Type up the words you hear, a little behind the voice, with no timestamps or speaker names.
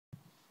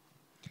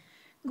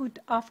Good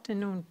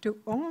afternoon to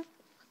all.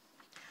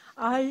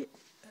 I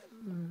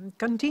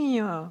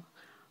continue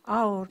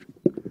our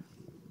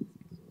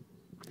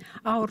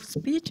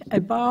speech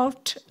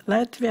about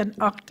Latvian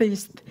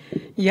artist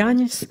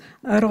Janis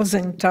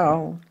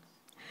Rozentāls.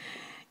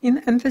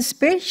 In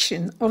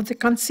anticipation of the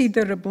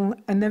considerable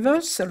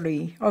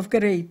anniversary of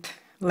great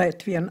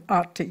Latvian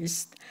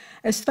artist,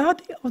 a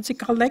study of the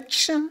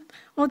collection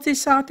of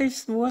this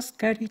artist was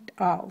carried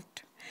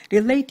out,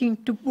 relating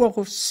to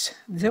both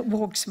the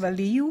work's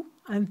value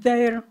and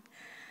their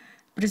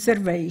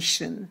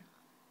preservation.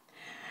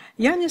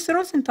 Janis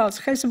Rozentāls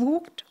has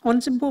worked on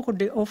the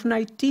border of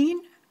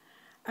 19th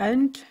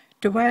and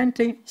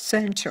 20th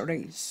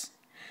centuries.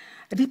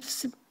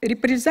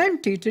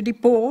 Represented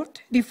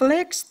report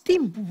reflects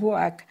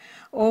teamwork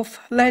of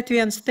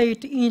Latvian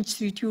State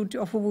Institute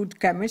of Wood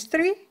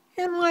Chemistry,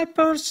 in my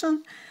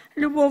person,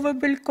 Lubova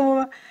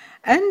Belkova,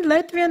 and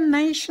Latvian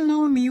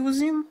National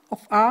Museum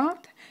of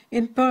Art,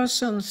 in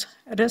persons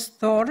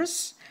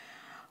restorers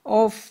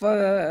of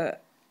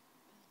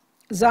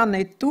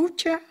Zane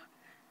Tuca,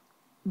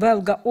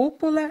 Velga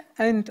Opule,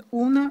 and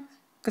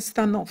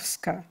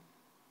Kastanovska.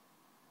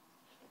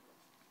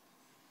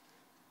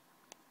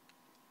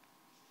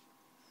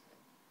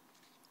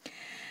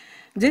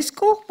 The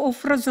scope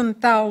of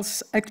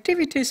Rozentāls'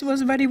 activities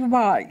was very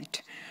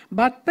wide,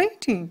 but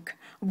painting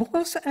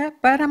was a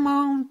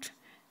paramount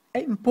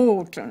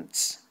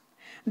importance.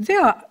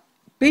 There are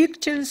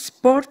pictures,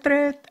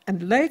 portraits,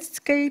 and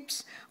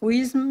landscapes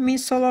with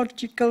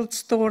mythological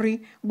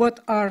story, what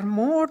are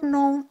more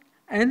known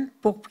and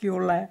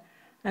popular.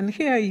 And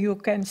here you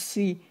can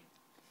see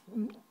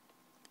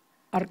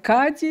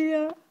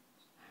Arcadia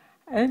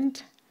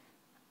and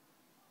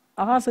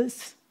other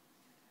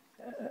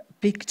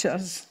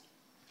pictures.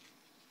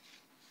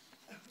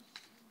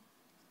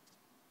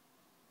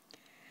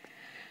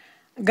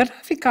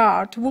 Graphic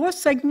art was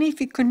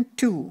significant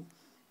too.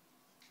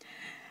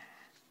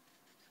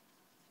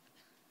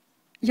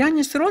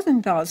 Janis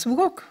Rozentāls'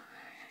 work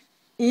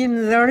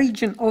in the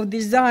region of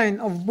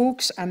design of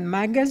books and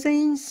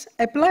magazines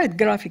applied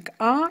graphic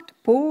art,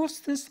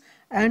 posters,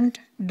 and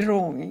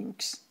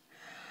drawings.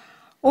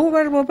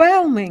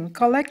 Overwhelming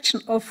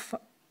collection of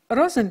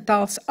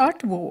Rozentāls'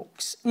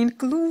 artworks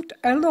include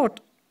a lot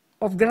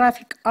of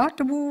graphic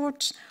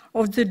artworks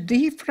of the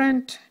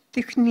different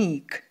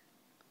technique.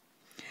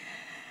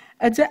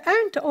 At the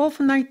end of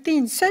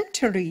 19th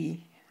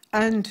century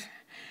and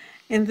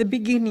in the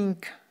beginning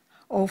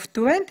of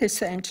 20th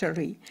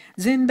century,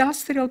 the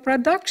industrial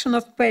production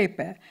of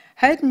paper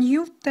had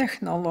new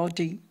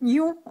technology,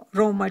 new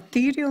raw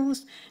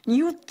materials,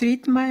 new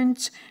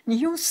treatments,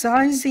 new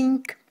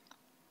sizing,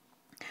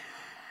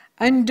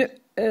 and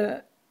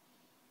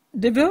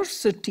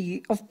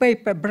diversity of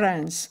paper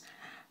brands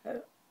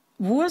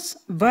was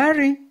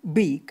very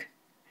big.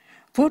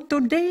 For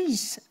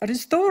today's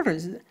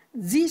restorers,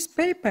 these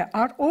papers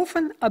are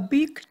often a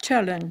big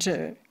challenge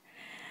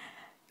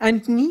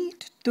and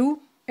need to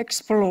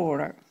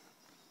explore.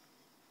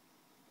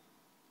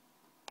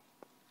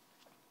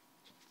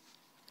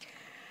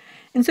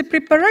 In the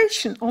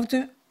preparation of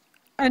the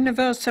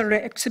anniversary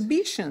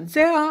exhibition,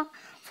 there are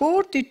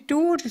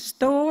 42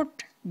 restored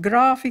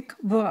graphic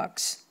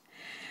works.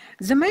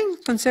 The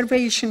main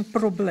conservation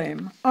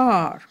problem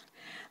are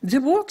the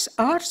works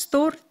are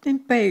stored in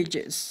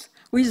pages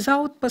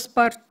without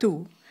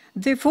passepartout.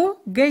 Therefore,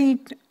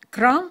 gained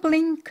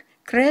crumbling,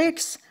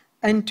 cracks,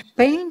 and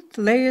paint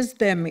layers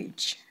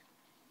damage.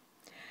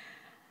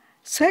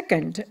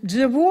 Second,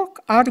 the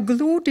work are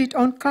glued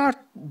on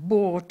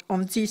cardboard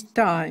on this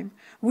time,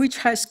 which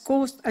has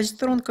caused a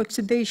strong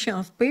oxidation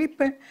of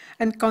paper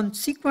and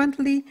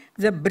consequently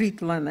the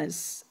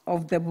brittleness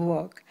of the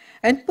work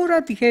and poor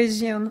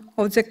adhesion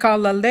of the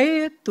color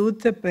layer to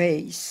the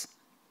base.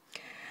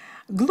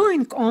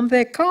 Gluing on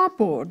the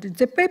cardboard,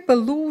 the paper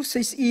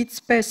loses its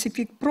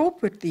specific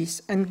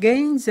properties and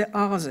gains the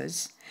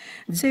others.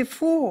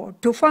 Therefore,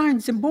 to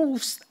find the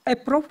most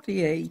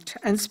appropriate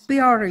and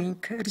sparing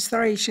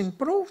restoration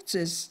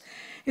process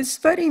is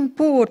very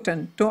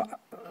important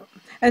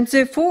and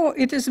therefore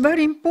it is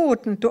very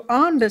important to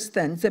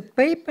understand the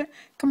paper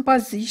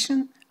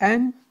composition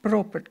and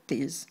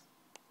properties.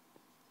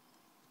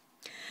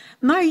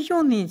 9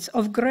 units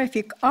of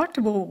graphic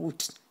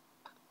artworks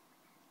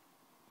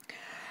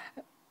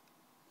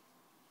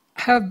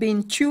have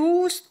been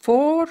chosen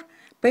for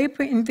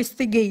paper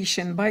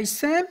investigation by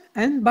SEM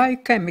and by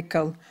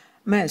chemical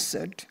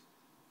method.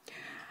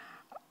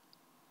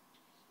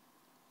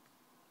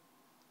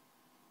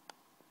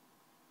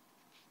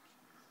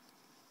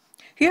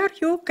 Here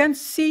you can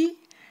see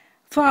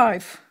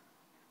 5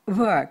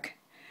 works.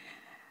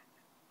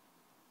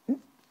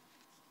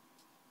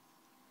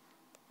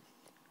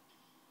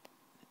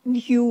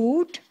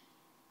 Nude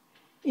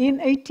in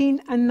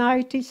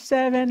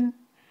 1897.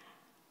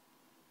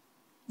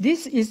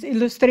 This is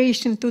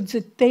illustration to the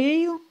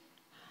tail,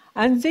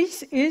 and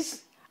this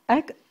is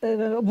a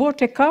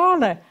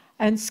watercolor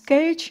and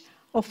sketch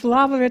of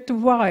loved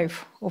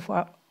wife of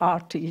our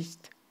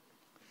artist.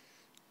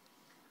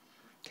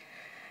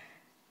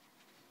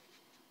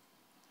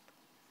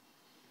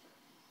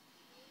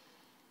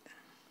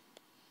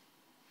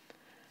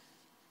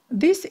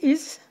 This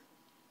is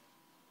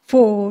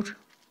for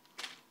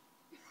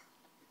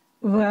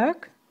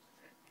work,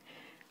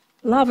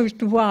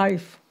 loved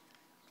wife,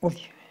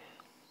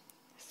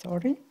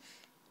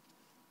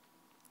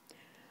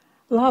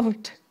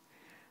 loved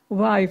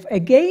wife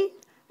again,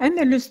 an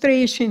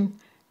illustration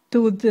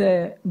to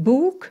the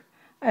book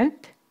and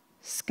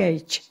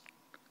sketch.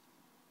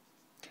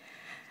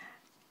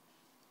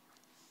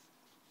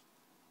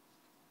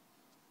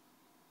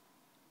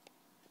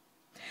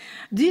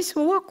 This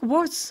work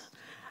was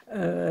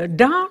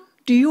done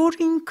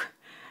during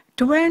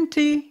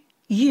 20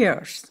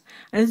 years,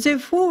 and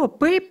therefore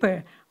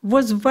paper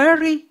was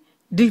very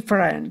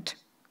different.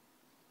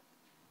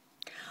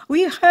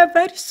 We have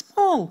very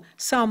small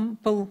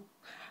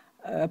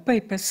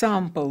paper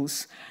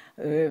samples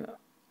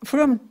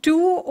from 2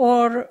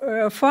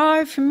 or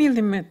 5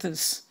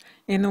 millimeters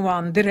in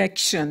one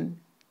direction.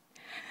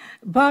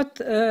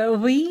 But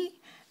we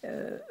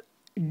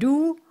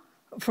do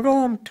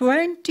from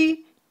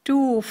 20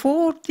 to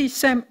 40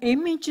 some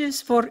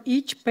images for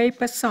each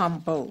paper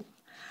sample.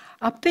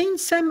 Obtain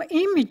some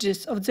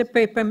images of the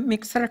paper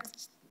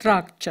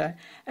microstructure,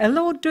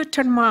 allow to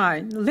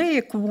determine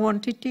layer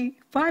quantity,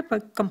 fiber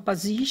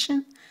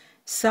composition,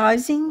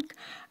 sizing,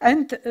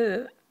 and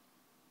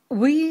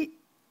we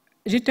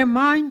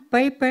determine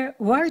paper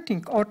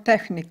whitening or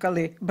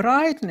technically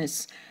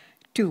brightness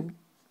too.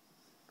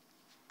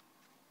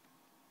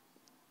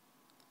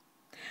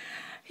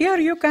 Here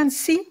you can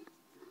see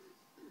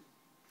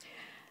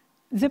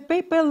the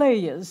paper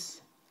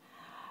layers.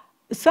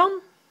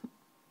 Some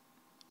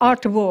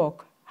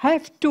artwork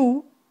have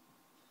 2,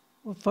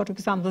 for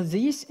example,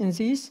 this and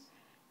this,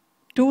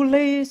 2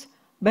 layers,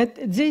 but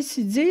this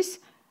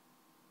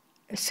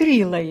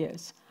 3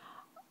 layers.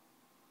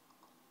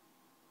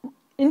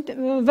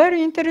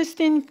 Very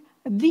interesting,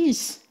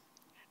 these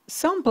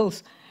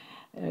samples,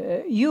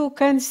 you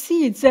can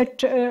see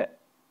that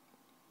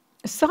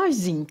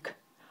sizing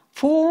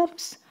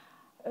forms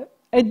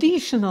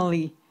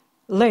additionally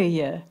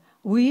layer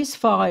with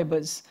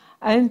fibers,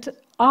 and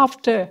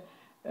after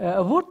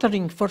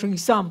watering, for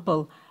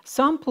example,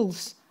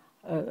 samples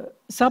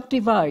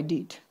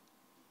subdivided.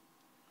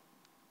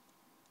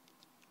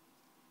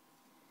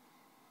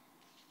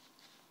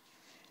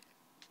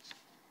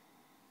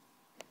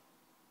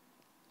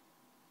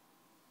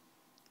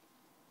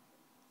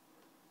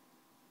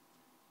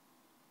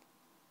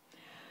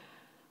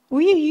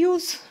 We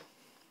use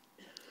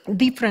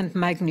different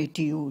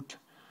magnitude,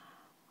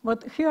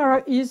 but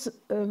here is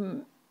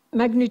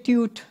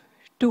magnitude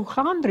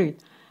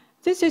 200.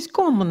 This is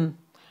common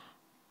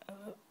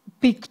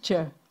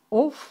picture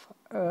of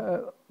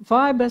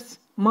fibers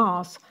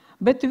mass,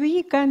 but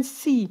we can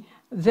see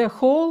the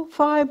whole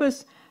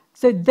fibers,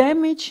 the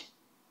damaged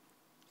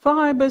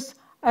fibers,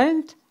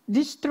 and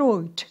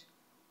destroyed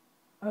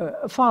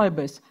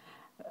fibers.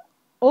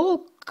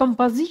 All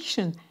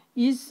composition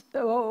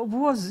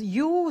was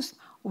used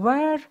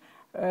where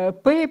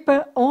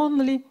paper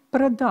only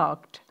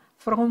product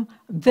from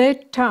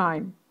that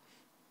time.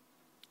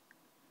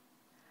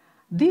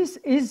 This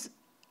is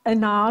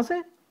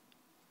another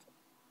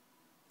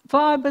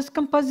fibers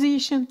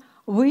composition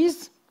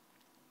with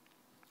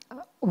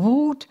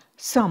wood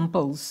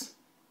samples.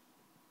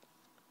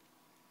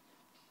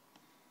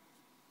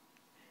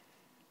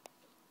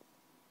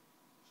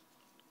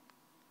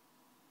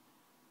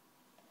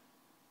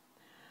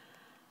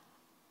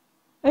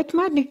 At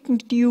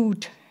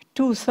magnitude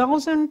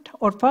 2000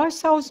 or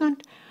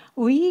 5000,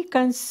 we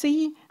can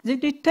see the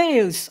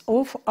details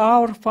of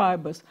our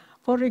fibers.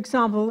 For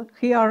example,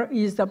 here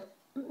is the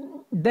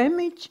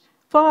damaged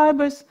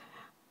fibers,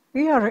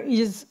 here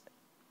is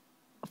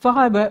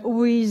fiber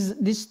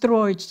with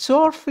destroyed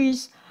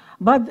surface,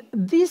 but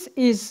this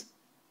is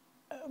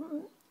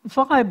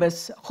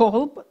fibers,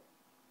 whole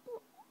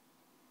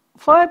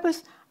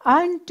fibers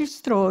and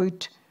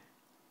destroyed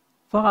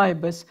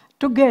fibers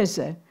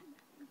together.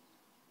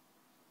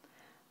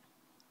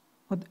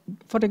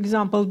 For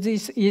example,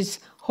 this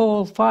is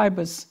whole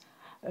fibers,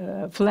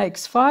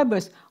 flax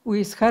fibers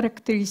with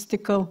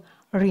characteristical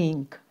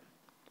ring.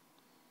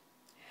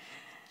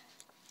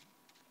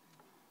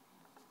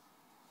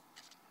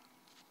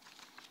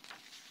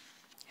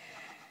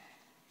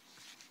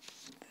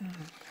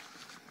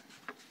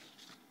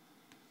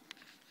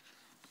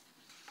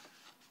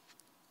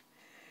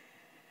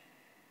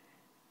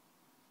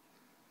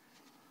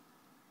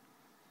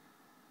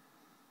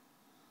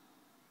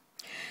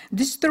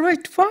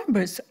 Destroyed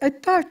fibers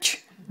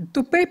attach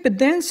to paper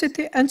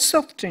density and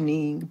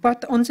softening,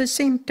 but on the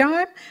same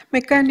time,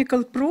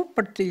 mechanical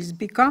properties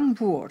become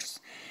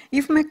worse.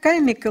 If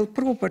mechanical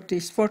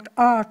properties for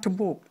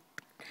artwork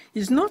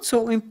is not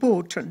so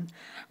important,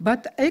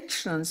 but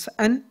actions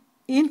and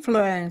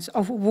influence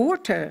of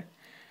water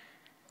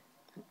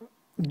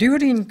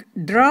during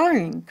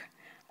drying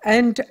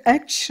and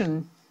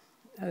action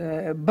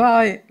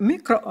by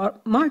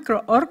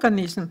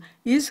microorganism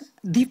is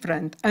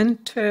different,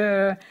 and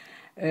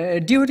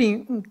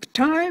during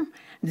time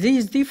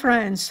this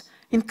difference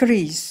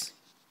increase.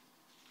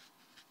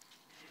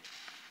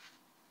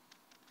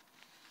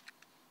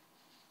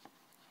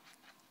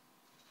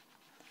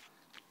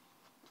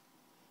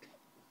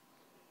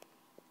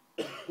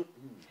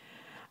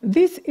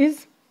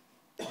 is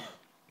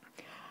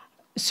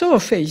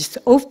surface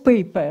of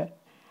paper.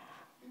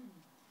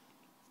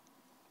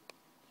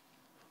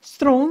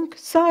 Strong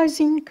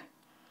sizing,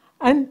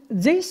 and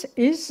this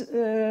is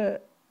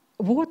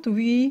what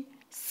we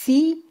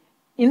see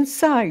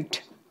inside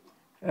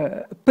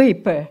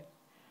paper.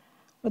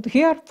 But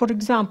here, for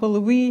example,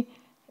 we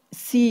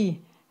see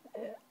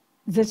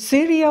the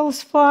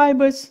cereals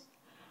fibers.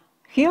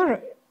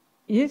 Here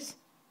is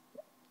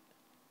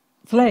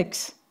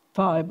flax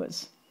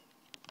fibers.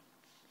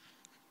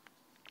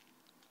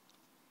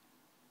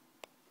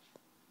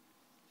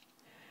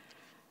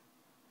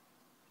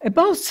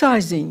 About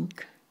sizing,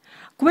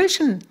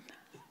 question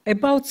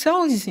about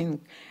sizing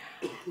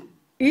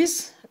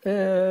is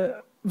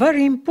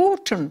very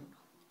important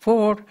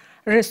for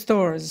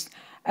restorers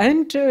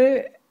and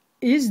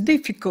is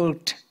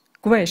difficult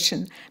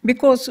question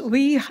because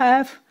we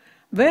have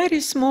very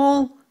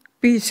small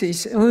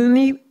pieces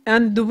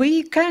and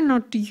we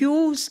cannot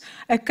use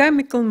a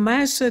chemical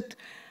method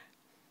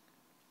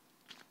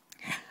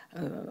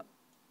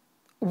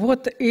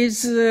what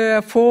is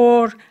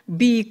for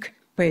big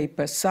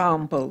paper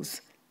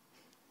samples.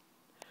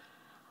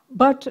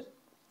 But,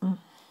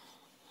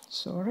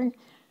 sorry,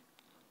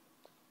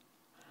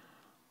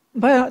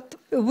 but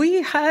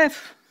we have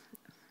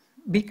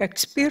big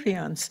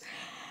experience.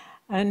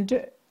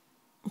 And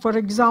for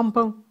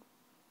example,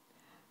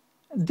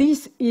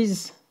 this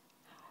is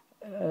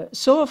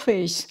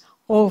surface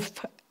of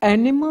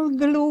animal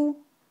glue.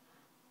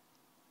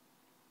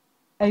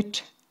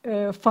 At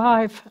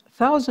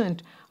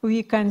 5,000,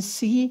 we can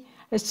see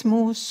a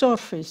smooth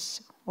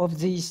surface of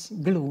this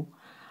glue.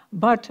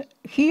 But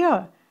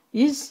here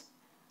is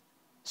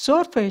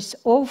surface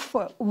of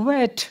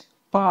wet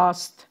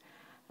past,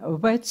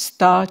 wet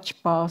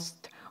starch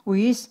past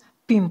with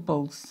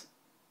pimples.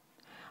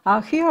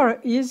 Here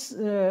is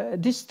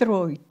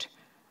destroyed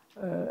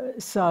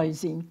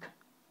sizing.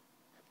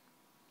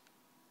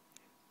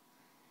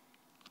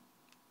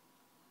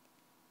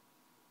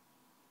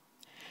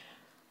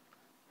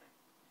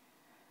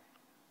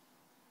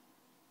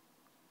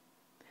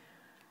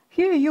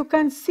 Here you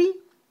can see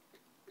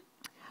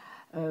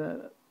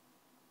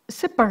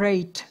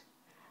separate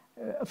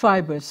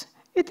fibers.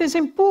 It is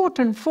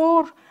important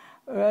for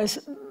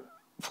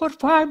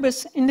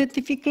fibers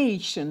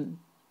identification.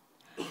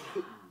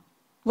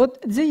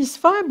 What these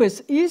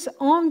fibers is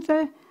on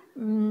the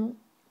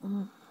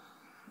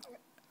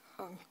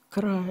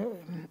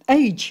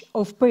edge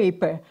of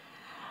paper.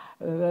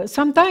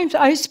 Sometimes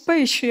I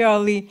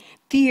specially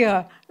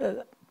tear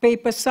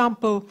paper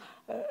sample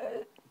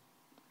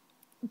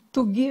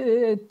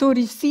to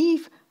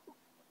receive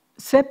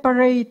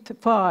separate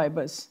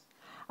fibers.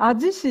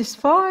 This is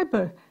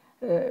fiber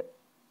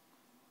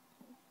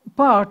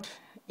part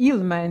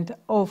element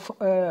of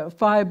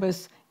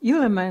fibers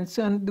elements,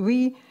 and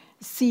we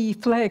see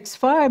flax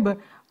fiber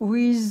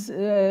with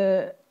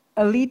a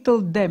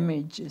little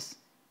damages.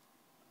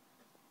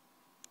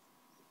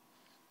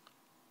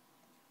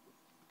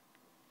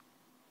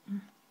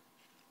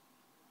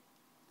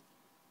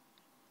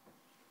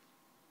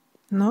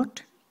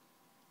 Not?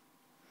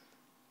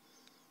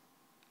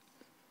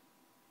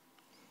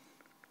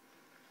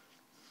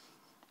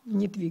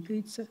 Не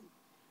двигается.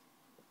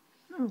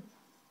 Oh.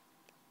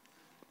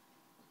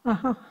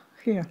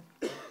 Here.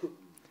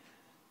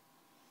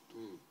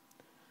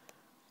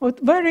 What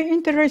very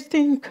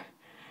interesting,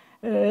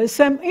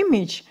 some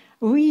image.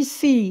 We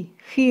see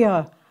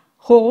here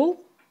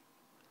whole,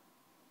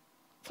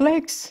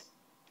 flax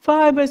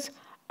fibers,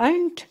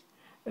 and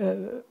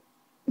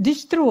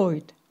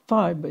destroyed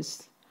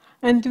fibers.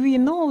 And we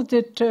know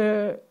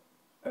that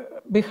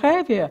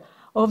behavior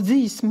of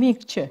this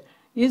mixture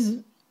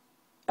is,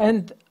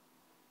 and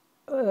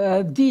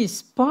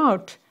this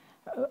part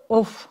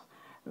of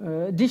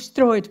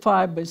destroyed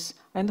fibers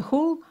and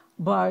whole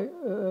by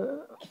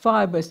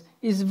fibers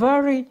is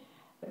very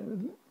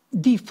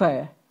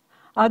differ.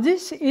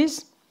 This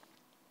is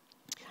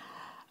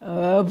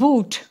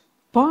wood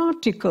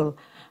particle,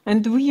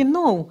 and we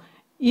know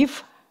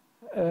if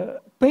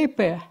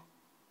paper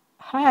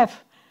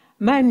have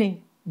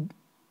many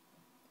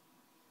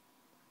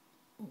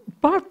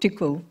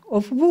particles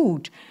of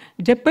wood,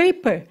 the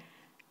paper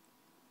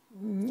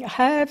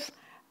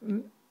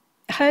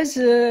has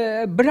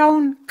a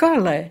brown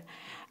color,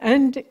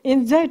 and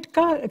in that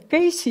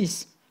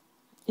cases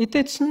it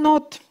is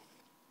not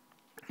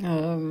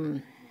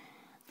it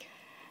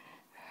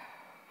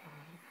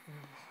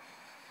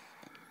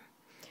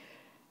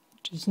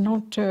is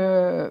not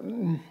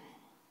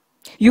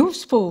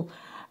useful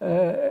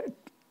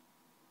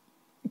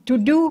to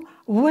do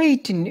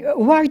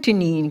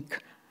whitening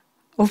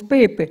of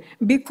paper,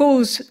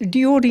 because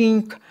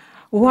during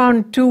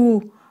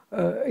 1-2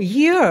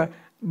 years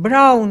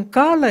brown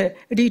color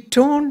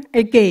return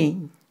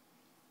again.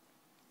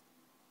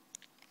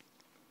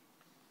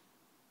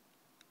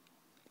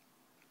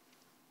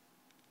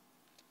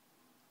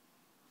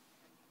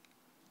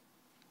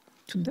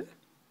 Туда.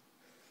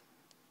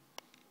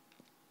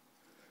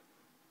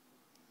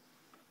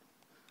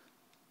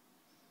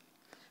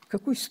 В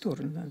какую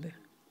сторону надо?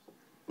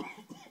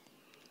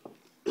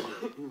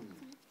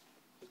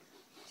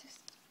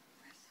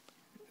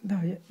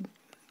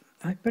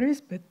 I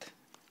press, but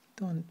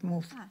don't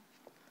move.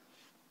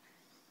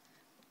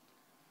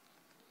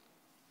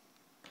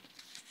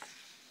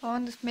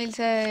 Vabandust, meil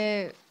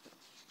see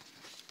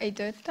ei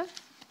tööta.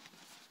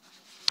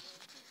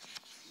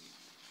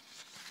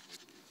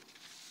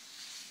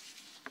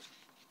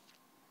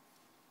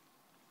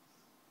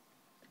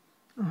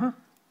 Uh-huh.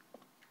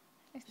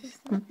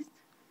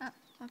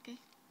 Okay.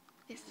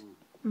 Yes.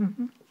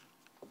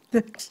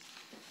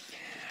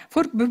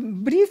 For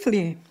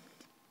briefly,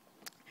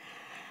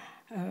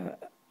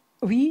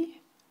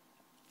 we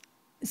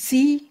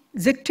see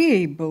the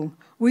table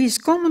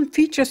with common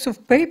features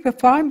of paper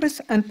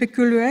fibers and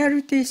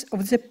peculiarities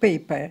of the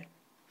paper.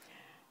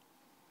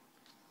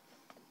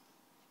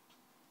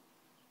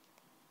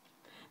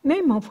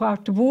 Name of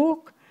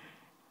artwork,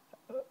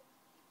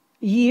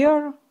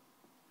 year,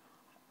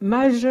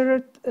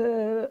 measured,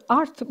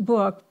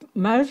 artwork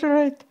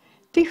measured,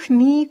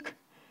 technique,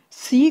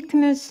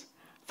 thickness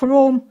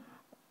from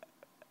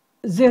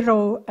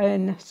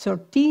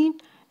 0.13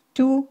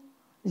 to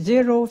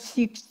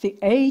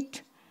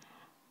 0.68,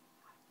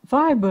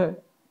 fiber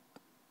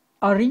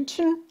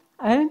origin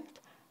and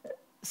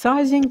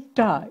sizing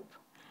type.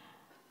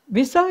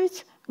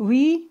 Besides,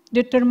 we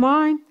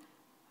determine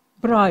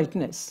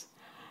brightness.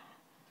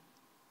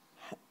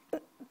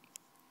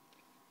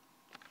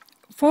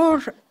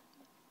 For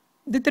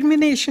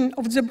determination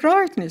of the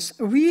brightness,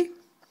 we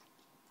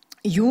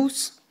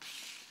use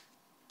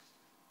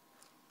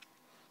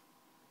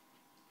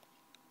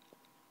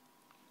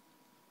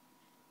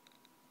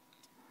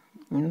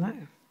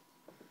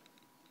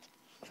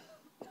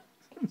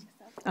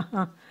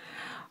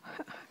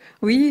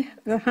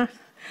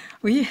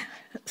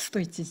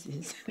стойте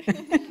здесь.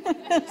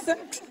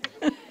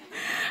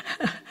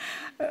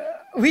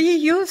 We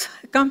use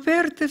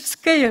comparative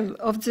scale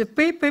of the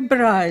paper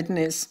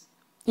brightness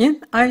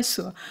in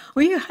ISO.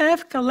 We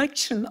have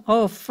collection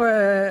of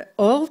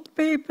old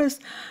papers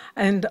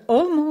and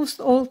almost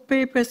old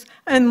papers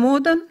and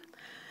modern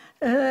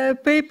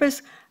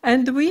papers,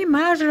 and we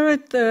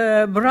measured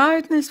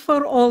brightness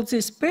for all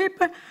this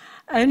paper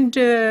and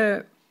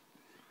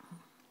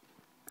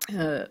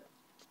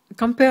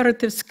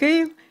comparative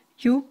scale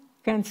you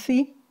can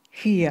see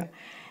here.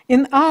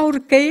 In our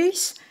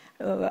case,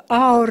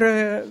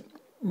 our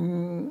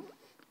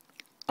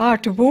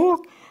artwork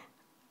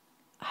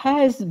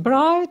has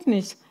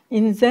brightness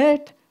in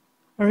that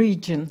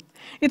region.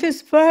 It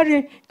is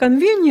very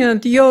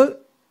convenient. You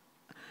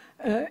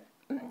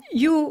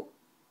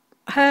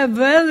have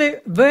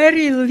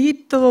very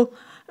little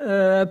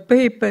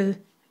paper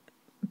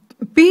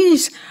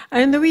piece,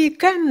 and we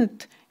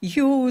can't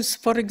use,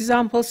 for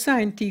example,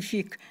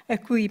 scientific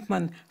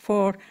equipment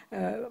for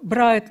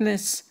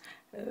brightness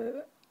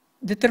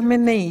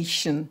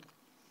determination.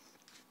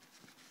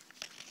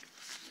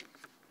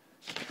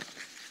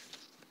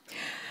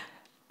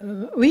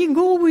 We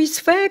go with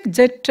fact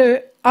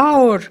that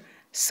our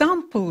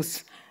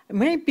samples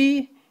may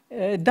be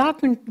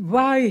darkened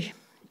by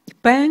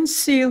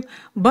pencil,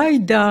 by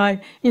dye.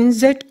 In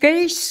that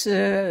case,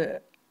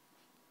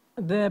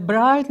 the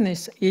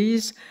brightness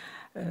is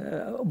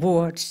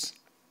worse.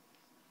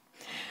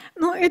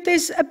 No, it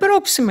is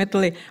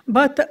approximately,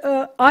 but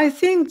I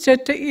think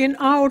that in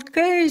our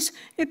case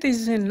it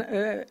is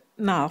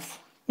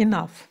enough.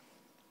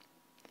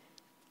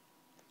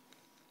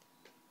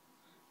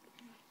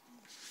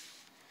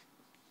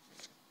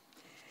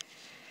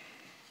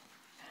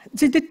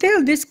 The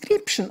detailed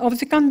description of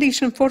the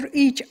condition for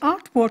each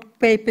artwork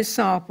paper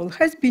sample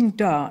has been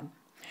done,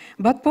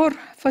 but for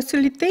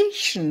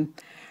facilitation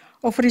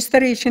of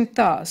restoration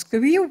task,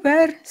 we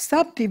were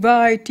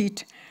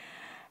subdivided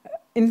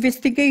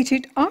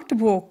investigated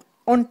artwork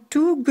on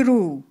two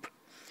groups,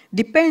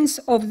 depends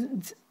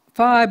on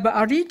fiber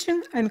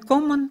origin and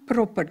common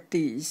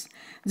properties.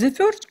 The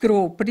first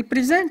group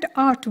represents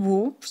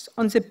artworks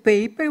on the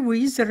paper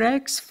with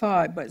Rex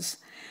fibers.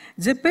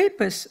 The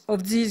papers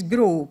of this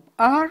group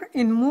are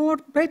in more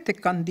better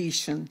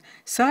condition,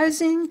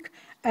 sizing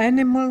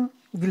animal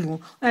glue,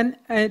 and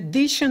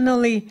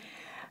additionally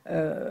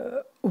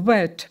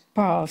wet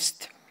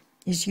paste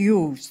is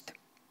used.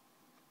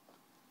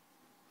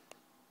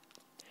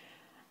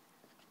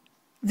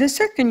 The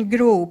second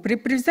group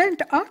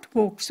represents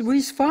artworks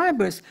with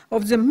fibers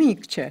of the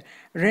mixture,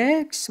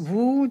 rags,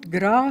 wood,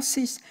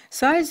 grasses,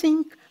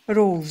 sizing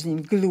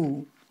rosin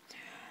glue.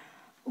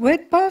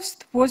 Wet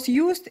paste was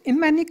used in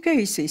many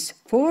cases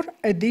for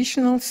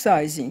additional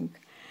sizing.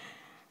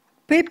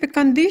 Paper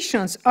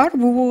conditions are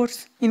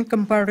worse in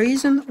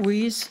comparison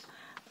with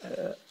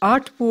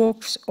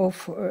artworks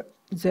of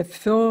the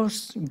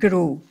first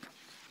group.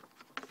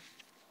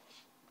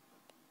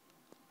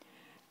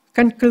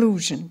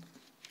 Conclusion.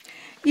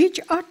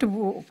 Each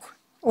artwork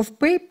of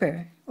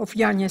paper of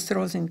Janis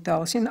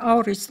Rozentāls in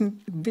our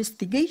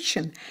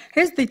investigation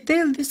has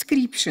detailed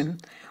description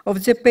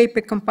of the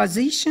paper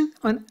composition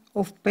and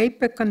of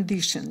paper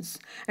conditions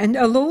and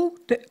allow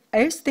to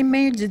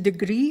estimate the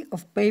degree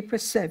of paper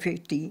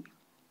safety.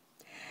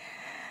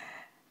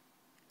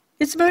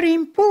 It's very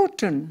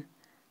important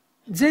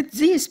that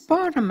these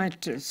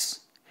parameters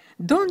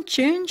don't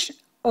change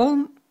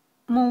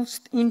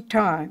almost in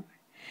time.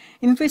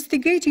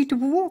 Investigative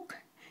work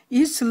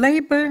is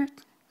labor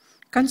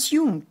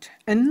consumed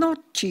and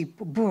not cheap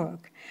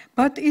work,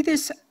 but it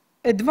is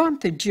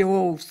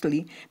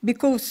advantageously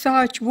because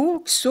such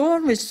work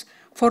serves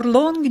for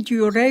long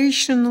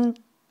durational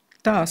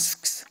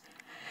tasks.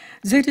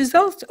 The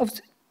results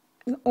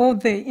of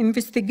the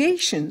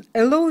investigation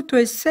allow to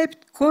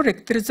accept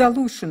correct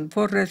resolution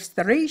for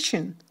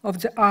restoration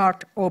of the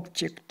art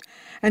object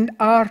and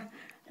are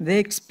the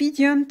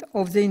expedient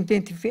of the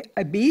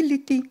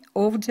identifiability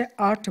of the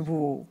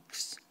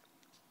artworks.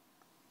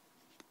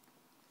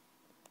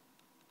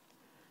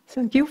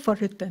 Thank you for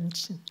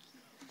attention.